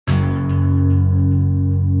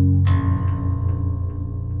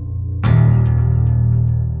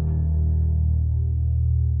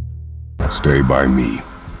Stay by me.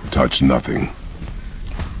 Touch nothing.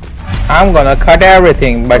 I'm gonna cut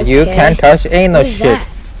everything, but you Okay. can't touch ain't no What is shit. that?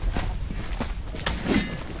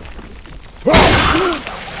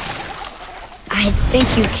 I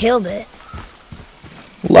think you killed it.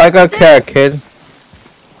 Like a cat, kid.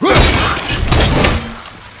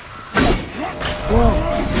 Whoa,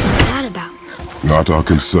 what's that about? Not our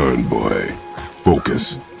concern, boy.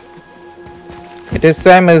 Focus. It is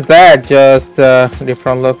same as that, just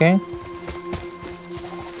different looking.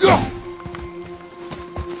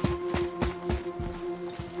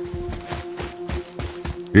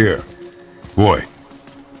 Here. Boy,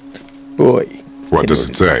 Boy. what does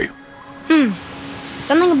it say?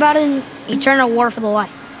 Something about an eternal war for the light.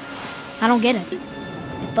 I don't get it.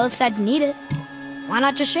 If both sides need it, why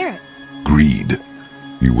not just share it? Greed.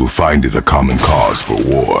 You will find it a common cause for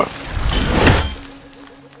war.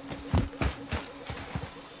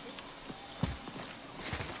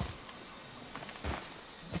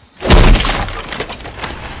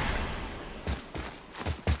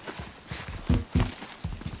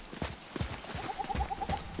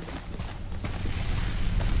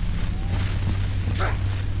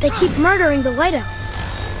 They keep murdering the lighthouse.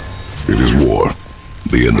 It is war.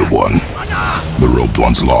 The end of one. The robed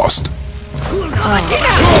one's lost.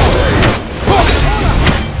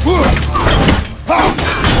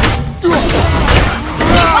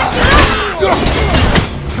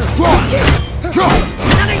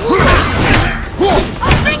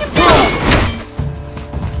 I'll bring him down!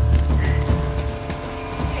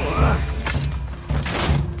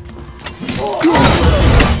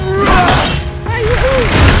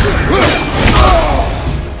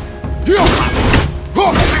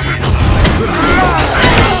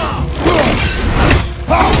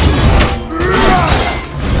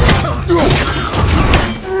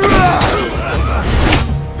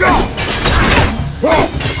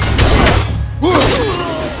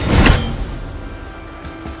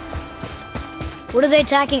 What are they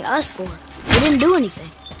attacking us for? We didn't do anything.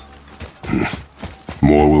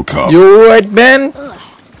 More will come. You right, Ben?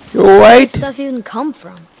 You Where right? does stuff even come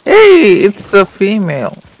from? Hey, it's a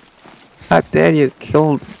female. How dare you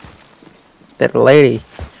kill that lady?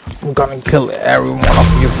 I'm gonna kill every one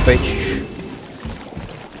of you, bitch.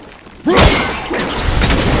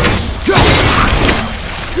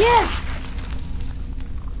 Yeah!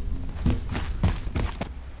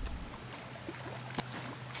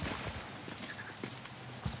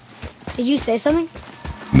 Did you say something?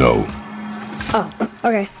 No. Oh,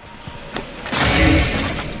 okay.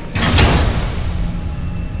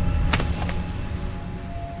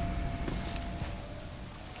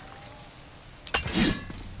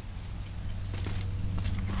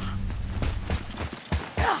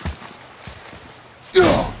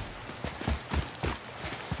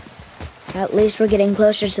 At least we're getting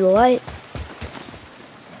closer to the light.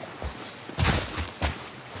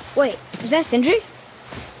 Wait, was that Sindri?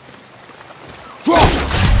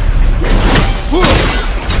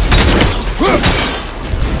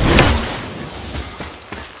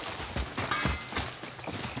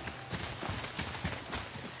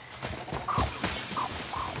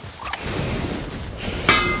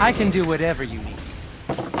 I can do whatever you need.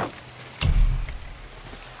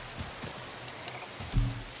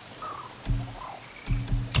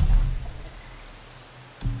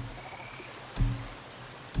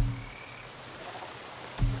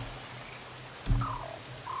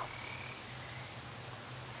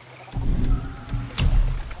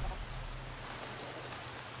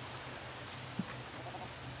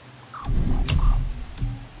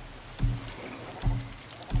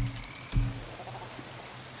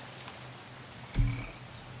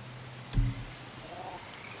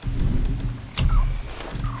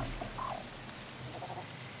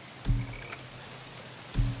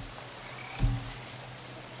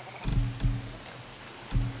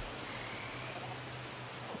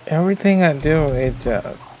 Everything I do, it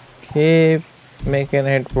just keep making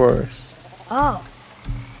it worse. Oh.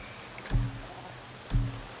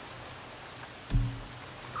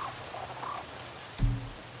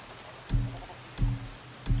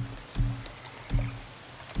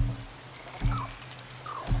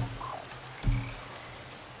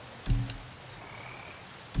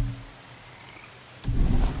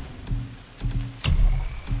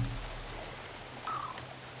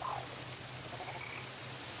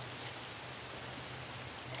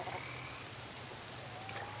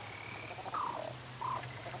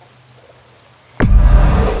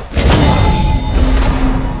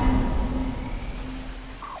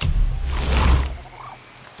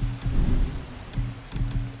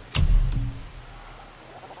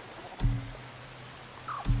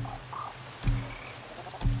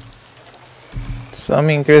 Some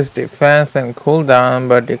increase defense and cooldown,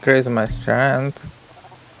 but decrease my strength.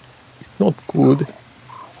 It's not good.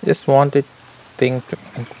 Just wanted things to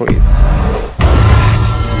increase.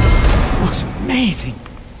 Looks amazing.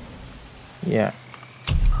 Yeah.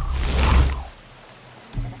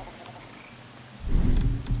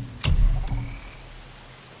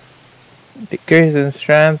 Decrease in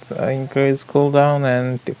strength, increase cooldown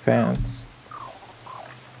and defense.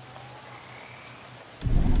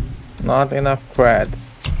 Not enough creds.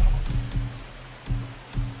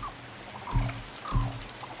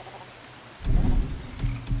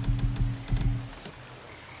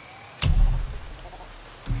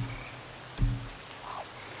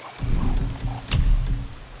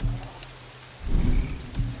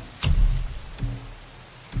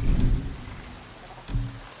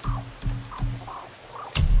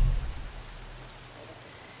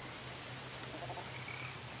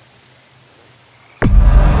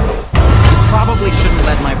 Probably shouldn't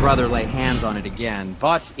let my brother lay hands on it again,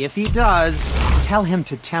 but if he does, tell him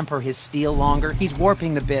to temper his steel longer. He's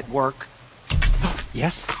warping the bit work.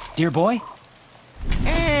 Yes, dear boy?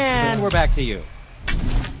 And we're back to you.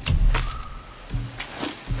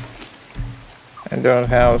 I don't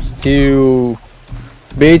have steel.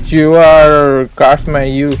 Bitch, you are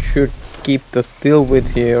craftsman. You should keep the steel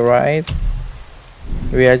with you, right?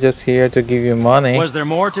 We are just here to give you money. Was there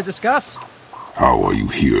more to discuss? How are you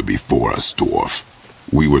here before us, dwarf?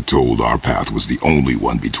 We were told our path was the only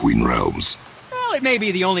one between realms. Well, it may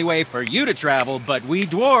be the only way for you to travel, but we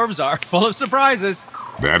dwarves are full of surprises.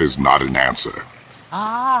 That is not an answer.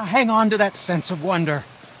 Ah, hang on to that sense of wonder.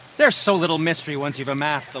 There's so little mystery once you've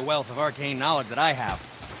amassed the wealth of arcane knowledge that I have.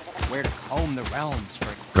 Where to comb the realms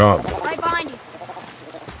for... Come. Right behind you.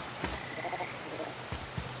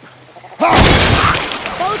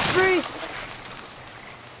 Boat's free.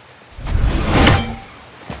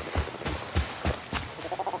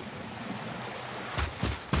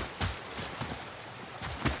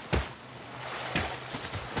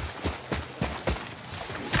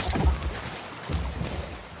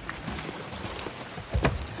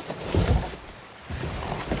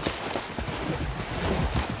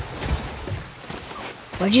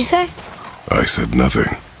 What'd you say? I said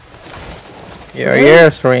nothing. Your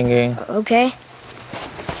ears ringing. Okay.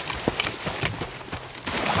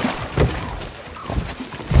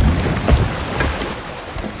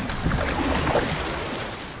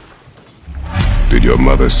 Did your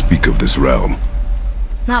mother speak of this realm?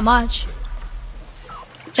 Not much.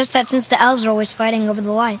 Just that since the elves are always fighting over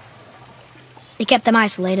the light, they kept them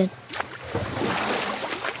isolated.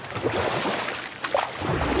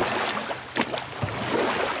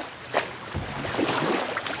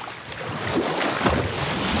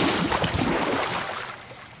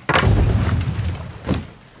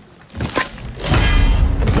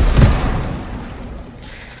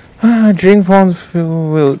 Drink forms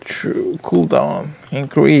will cool down,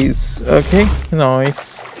 increase. Okay,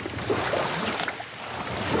 nice.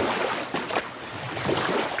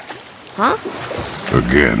 Huh?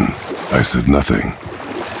 Again, I said nothing.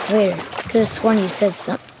 Wait, could have sworn you said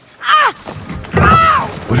something.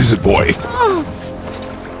 What is it, boy?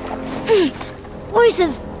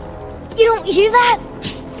 Voices! You don't hear that?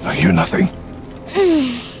 I hear nothing.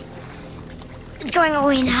 It's going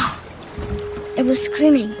away now. It was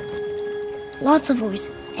screaming. Lots of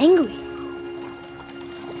voices. Angry.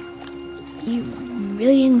 You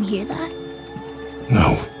really didn't hear that?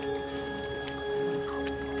 No.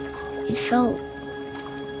 It felt...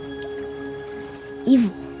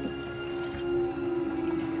 evil.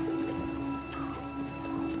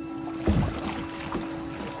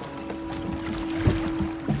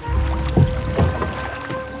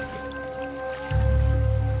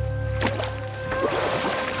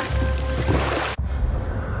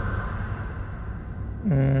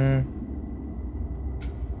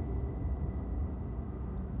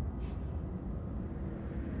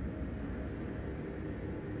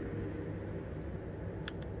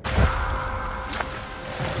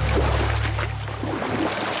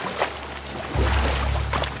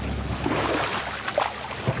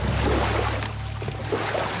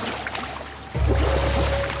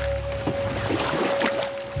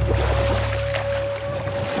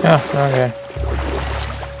 Oh, okay.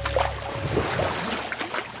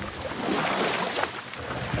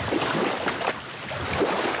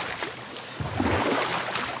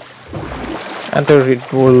 I thought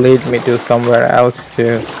it would lead me to somewhere else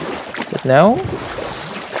too. But no.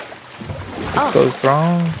 It goes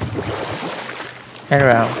wrong. And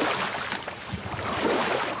around.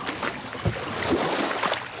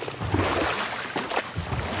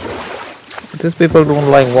 These people don't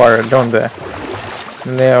like water, don't they?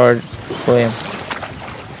 They are swim.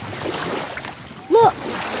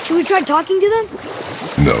 tried talking to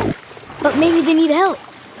them? No, But maybe they need help.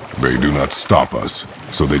 they do not stop us,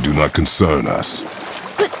 so they do not concern us.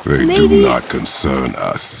 But They maybe... do not concern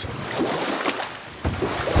us.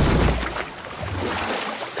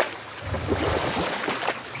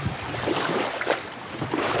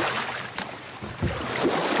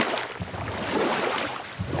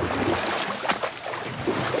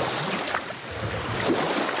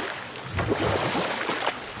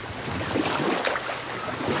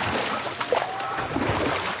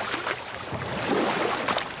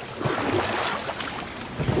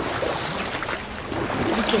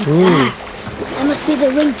 Look at that. That must be the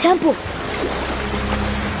ring temple.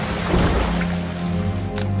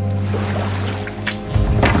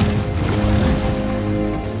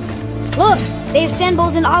 Look, they have sand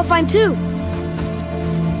bowls in Alfheim too.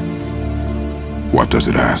 What does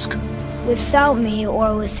it ask? Without me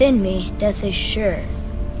or within me, death is sure.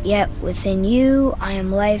 Yet within you, I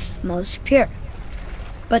am life most pure.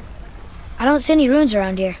 But I don't see any runes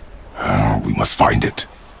around here. We must find it.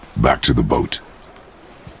 Back to the boat.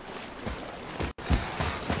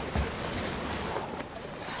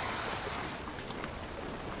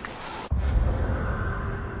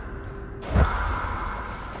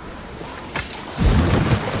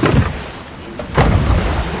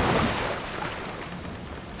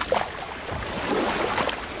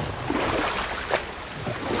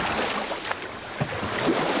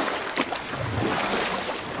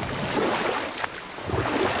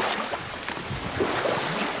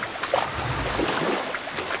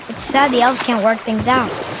 It's sad the elves can't work things out.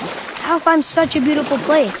 Alfheim's such a beautiful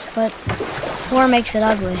place, but war makes it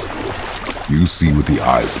ugly. You see with the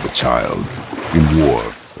eyes of a child. In war,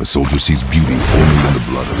 a soldier sees beauty only in the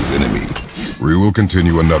blood of his enemy. We will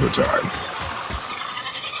continue another time.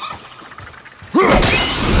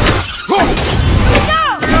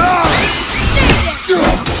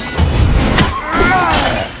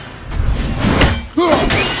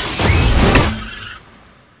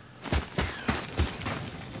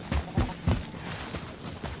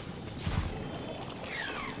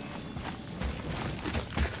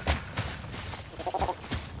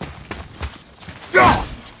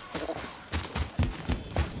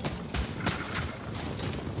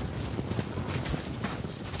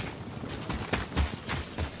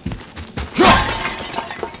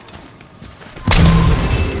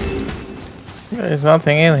 There's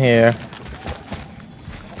nothing in here.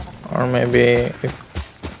 Or maybe if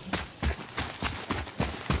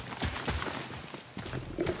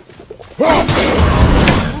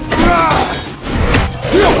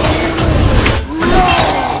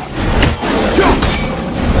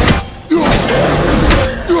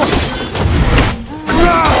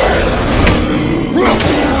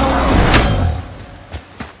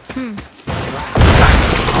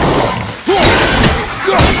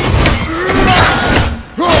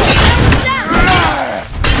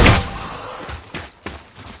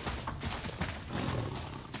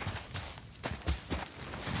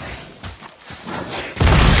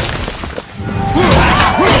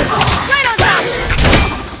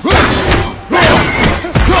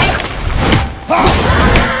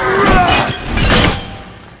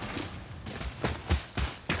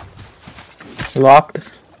locked.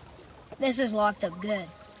 This is locked up good.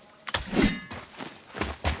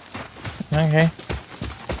 Okay.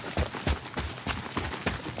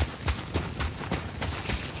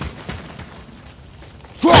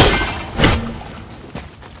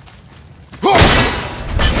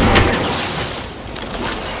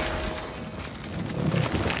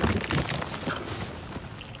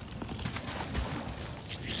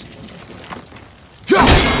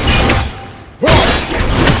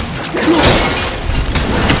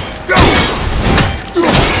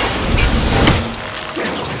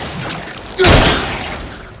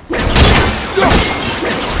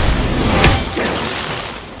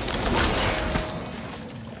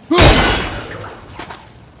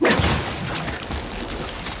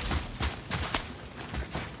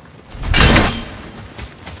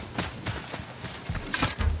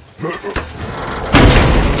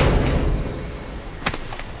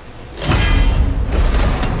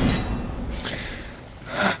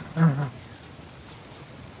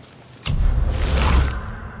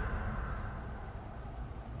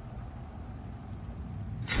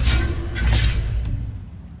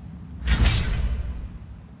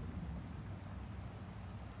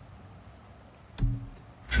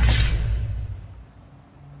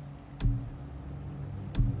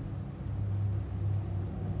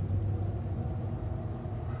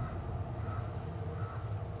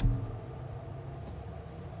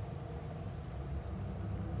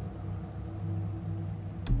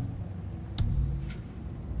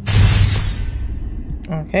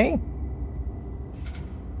 Okay.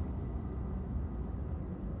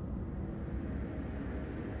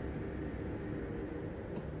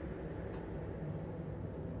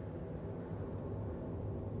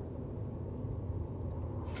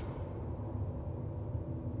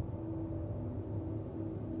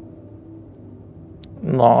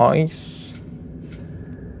 Nice.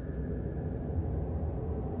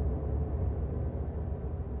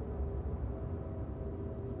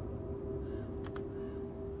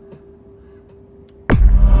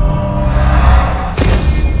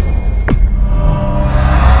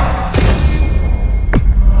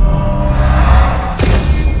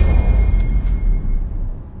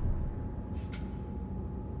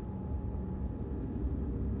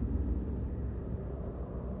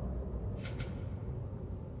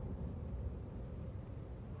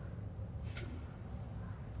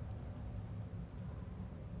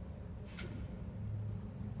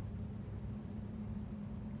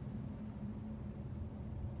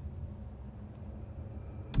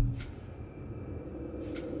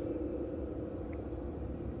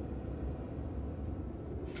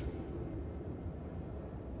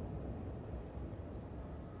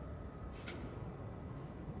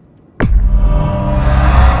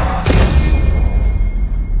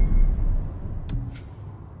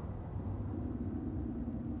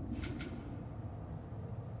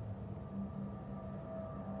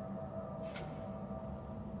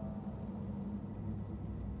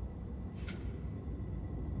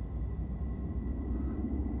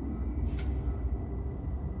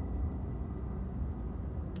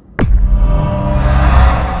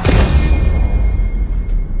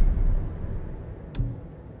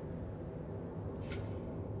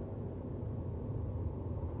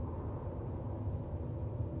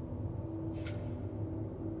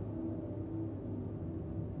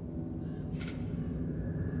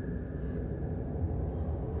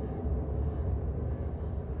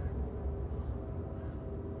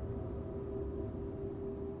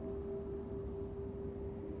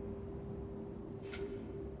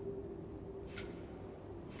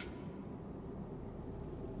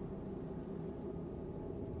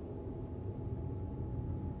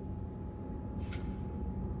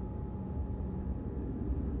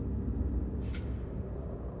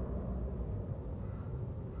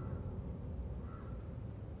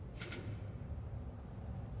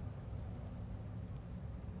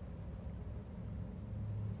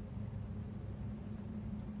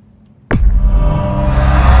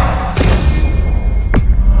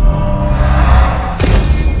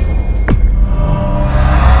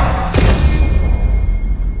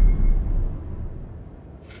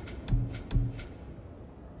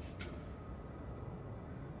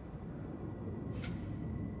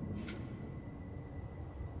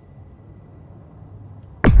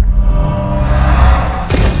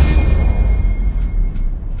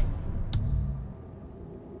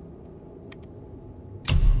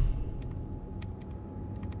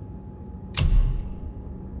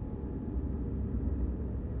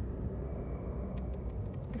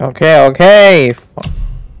 Okay, okay.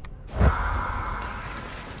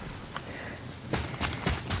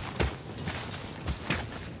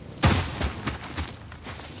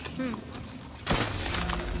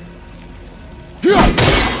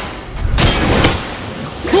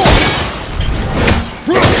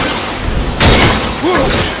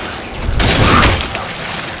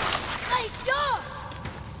 Nice job!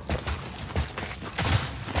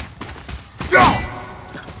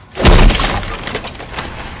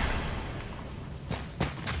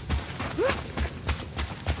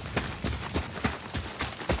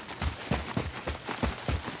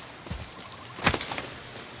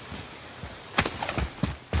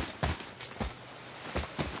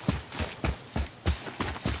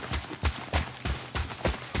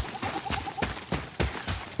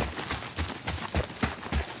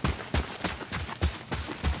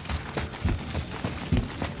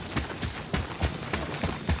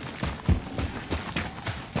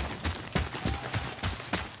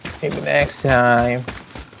 Maybe next time.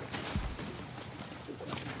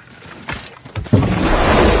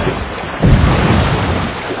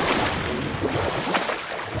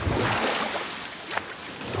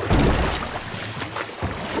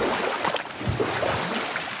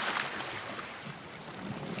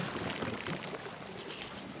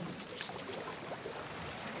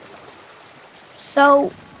 So,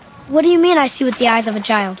 what do you mean I see with the eyes of a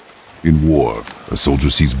child? In war, a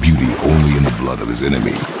soldier sees beauty only in the blood of his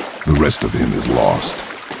enemy. The rest of him is lost,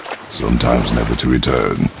 sometimes never to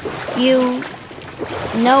return. You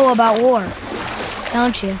know about war,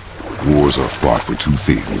 don't you? Wars are fought for two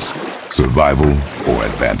things, survival or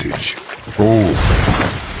advantage.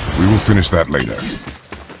 Oh, will finish that later.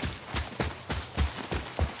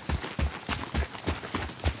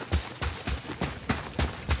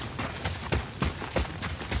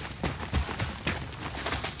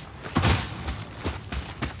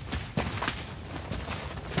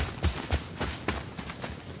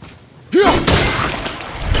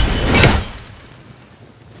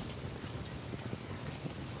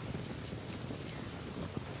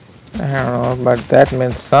 I don't know, but that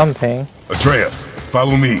means something. Atreus,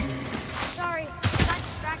 follow me. Sorry, got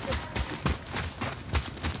distracted.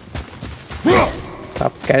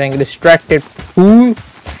 Stop getting distracted, fool.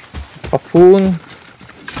 Buffoon.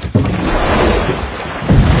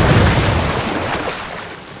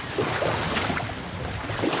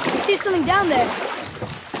 I see something down there.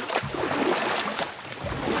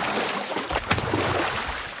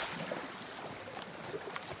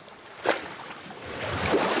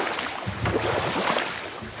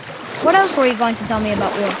 What else were you going to tell me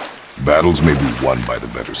about war? Battles may be won by the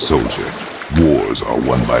better soldier. Wars are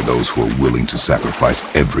won by those who are willing to sacrifice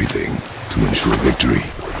everything to ensure victory.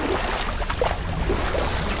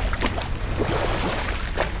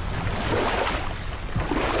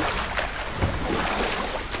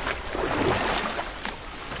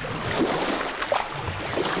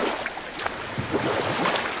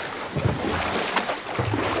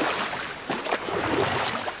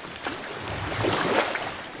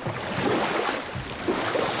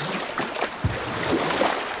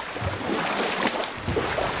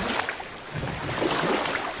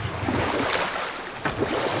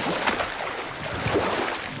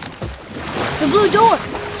 The blue door!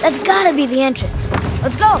 That's gotta be the entrance.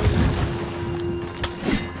 Let's go!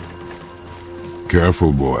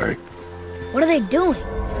 Careful, boy. What are they doing?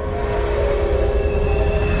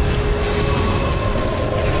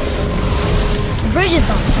 The bridge is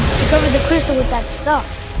gone. They covered the crystal with that stuff.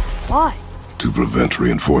 Why? To prevent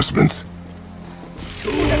reinforcements.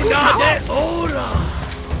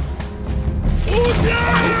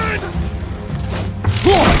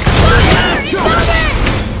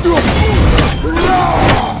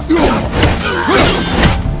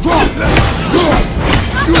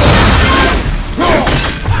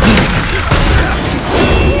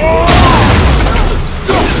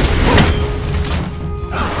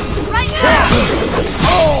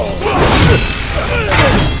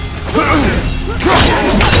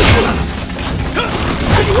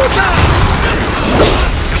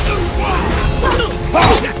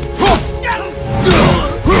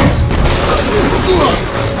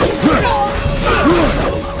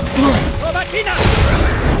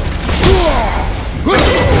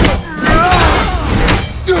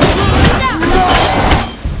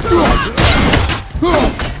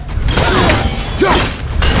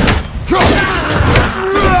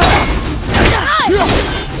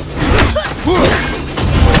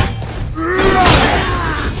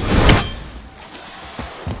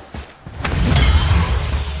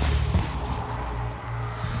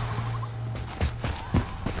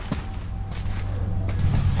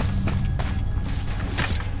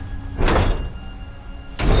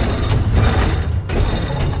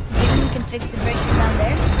 Fix the bridge from down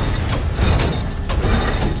there?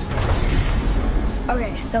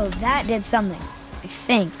 Okay, so that did something, I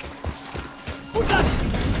think.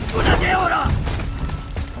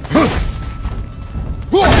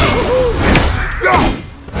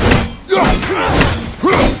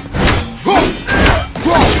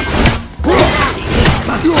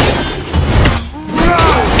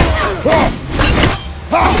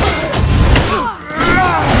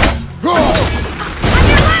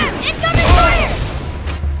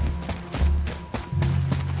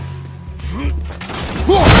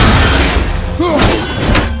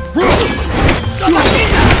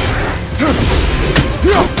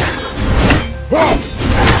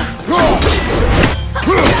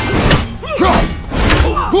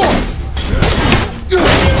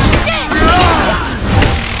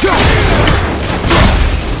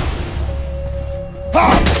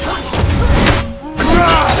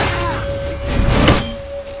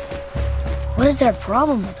 What is their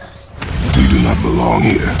problem with us? We do not belong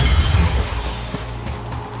here.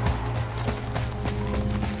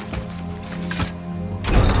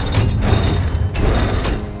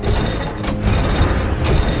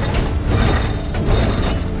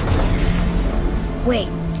 Wait,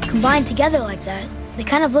 combined together like that, they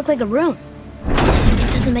kind of look like a rune.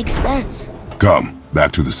 It doesn't make sense. Come,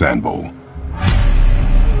 back to the sand bowl.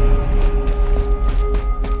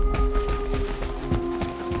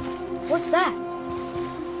 What's that?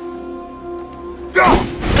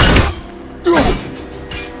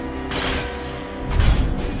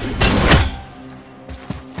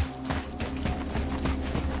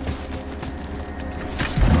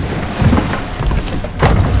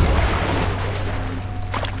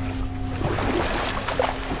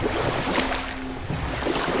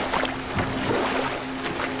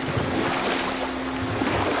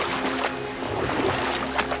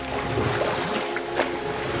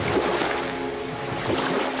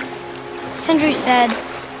 Sindri said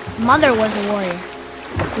Mother was a warrior.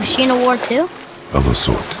 Was she in a war too? Of a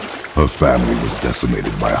sort. Her family was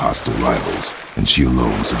decimated by hostile rivals, and she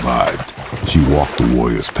alone survived. She walked the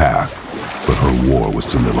warrior's path, but her war was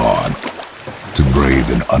to live on, to brave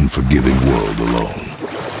an unforgiving world alone.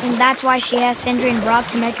 And that's why she asked Sindri and Brock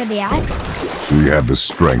to make her the axe? She had the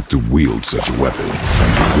strength to wield such a weapon,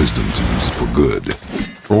 and the wisdom to use it for good.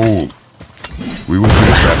 Hold. We will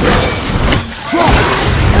finish that later.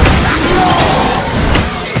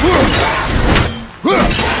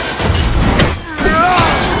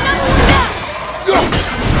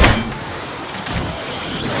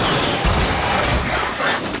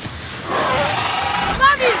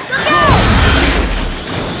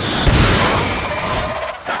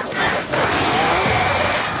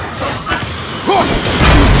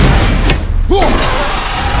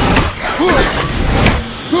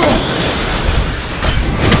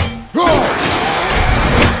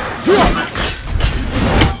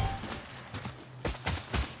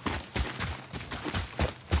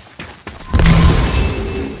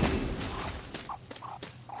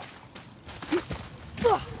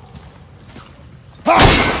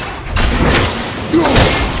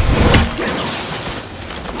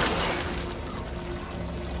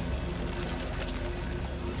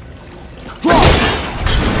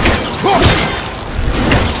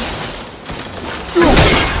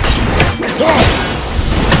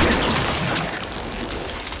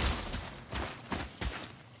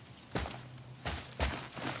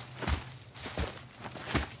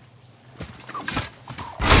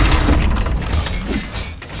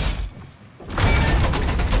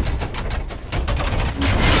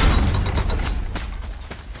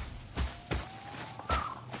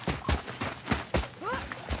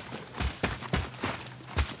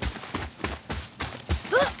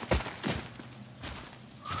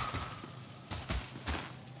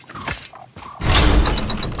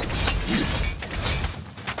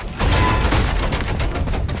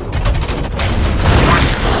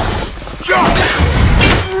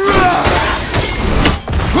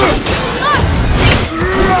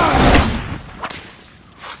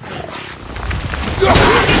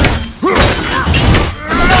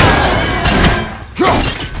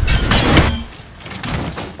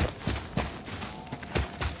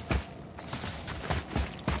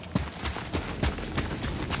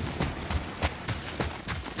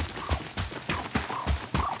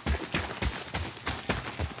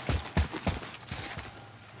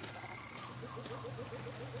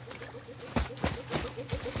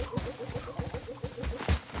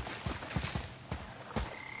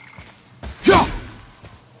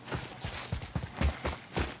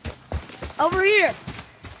 Over here!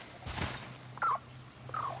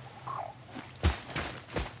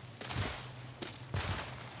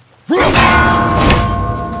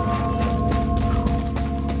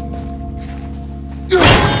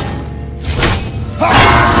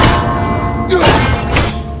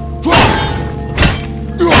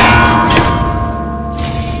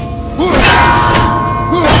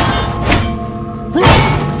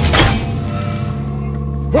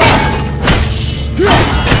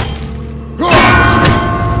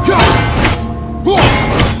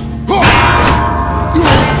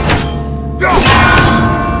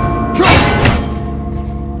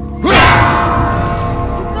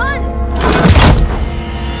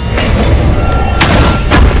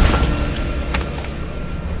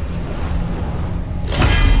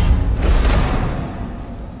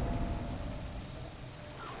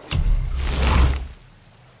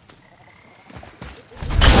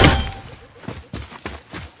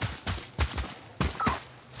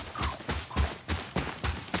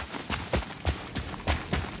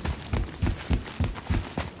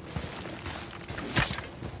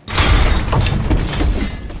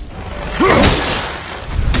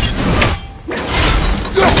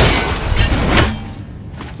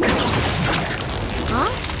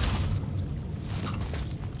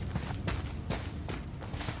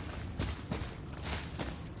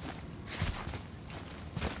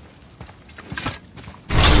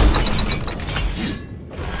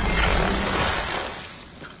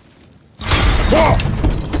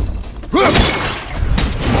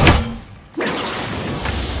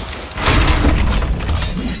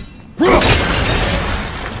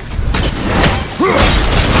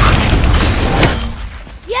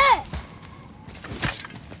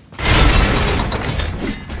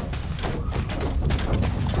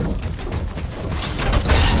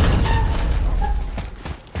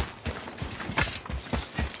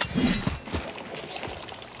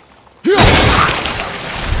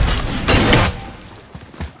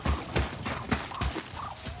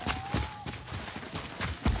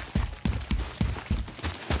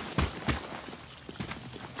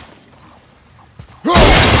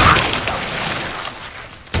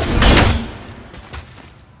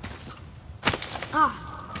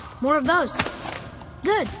 Ah, more of those.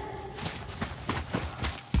 Good.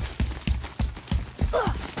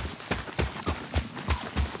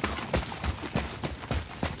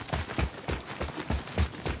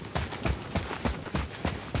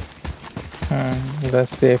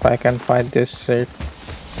 Let's see if I can find this shit.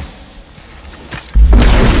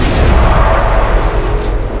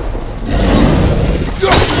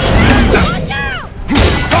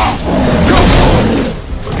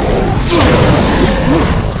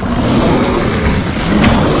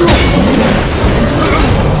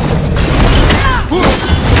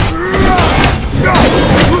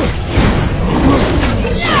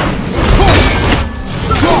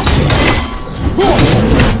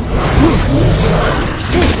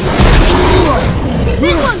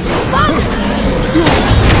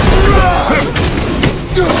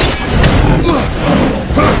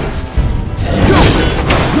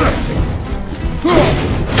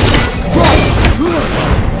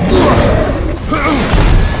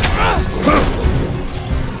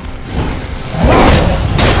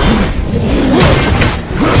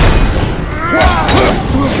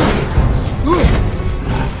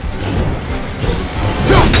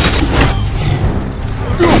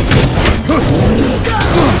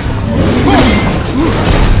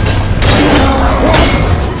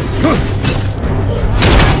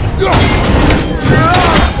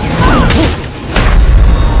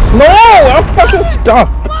 Stop!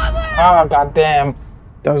 Oh, goddamn.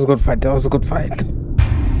 That was a good fight. That was a good fight.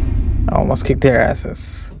 I almost kicked their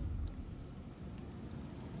asses.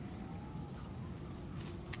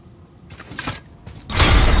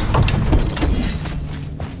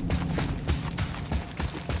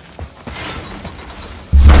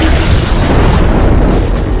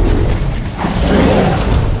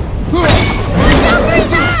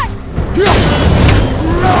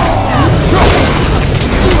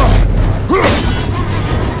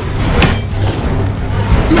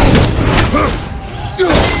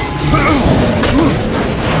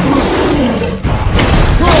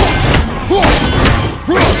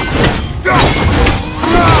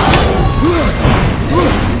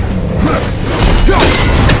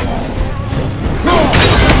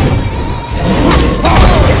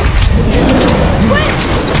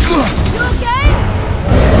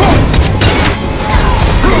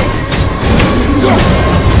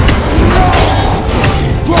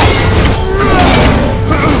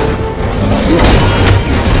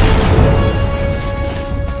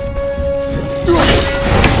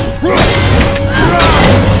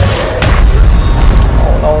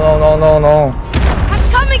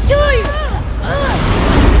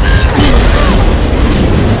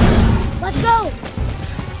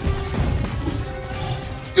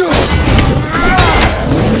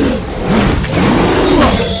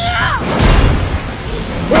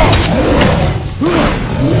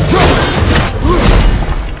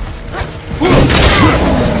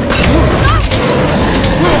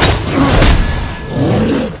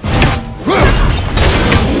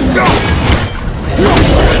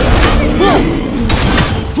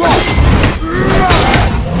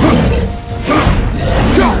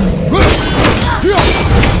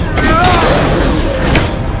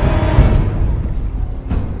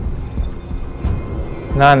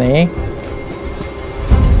 Nani?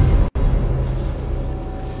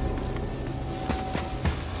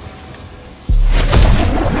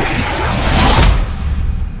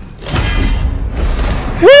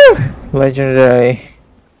 Woo! Legendary.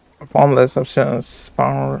 Formless substance.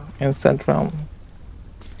 Power instant realm.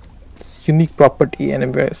 Unique property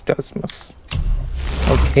and various tasks.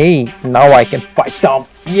 Okay, now I can fight them.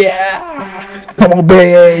 Yeah! Come on,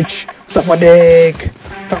 bitch! Suck my dick!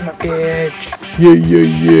 Come on, bitch! Yeah, yeah,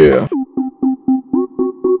 yeah!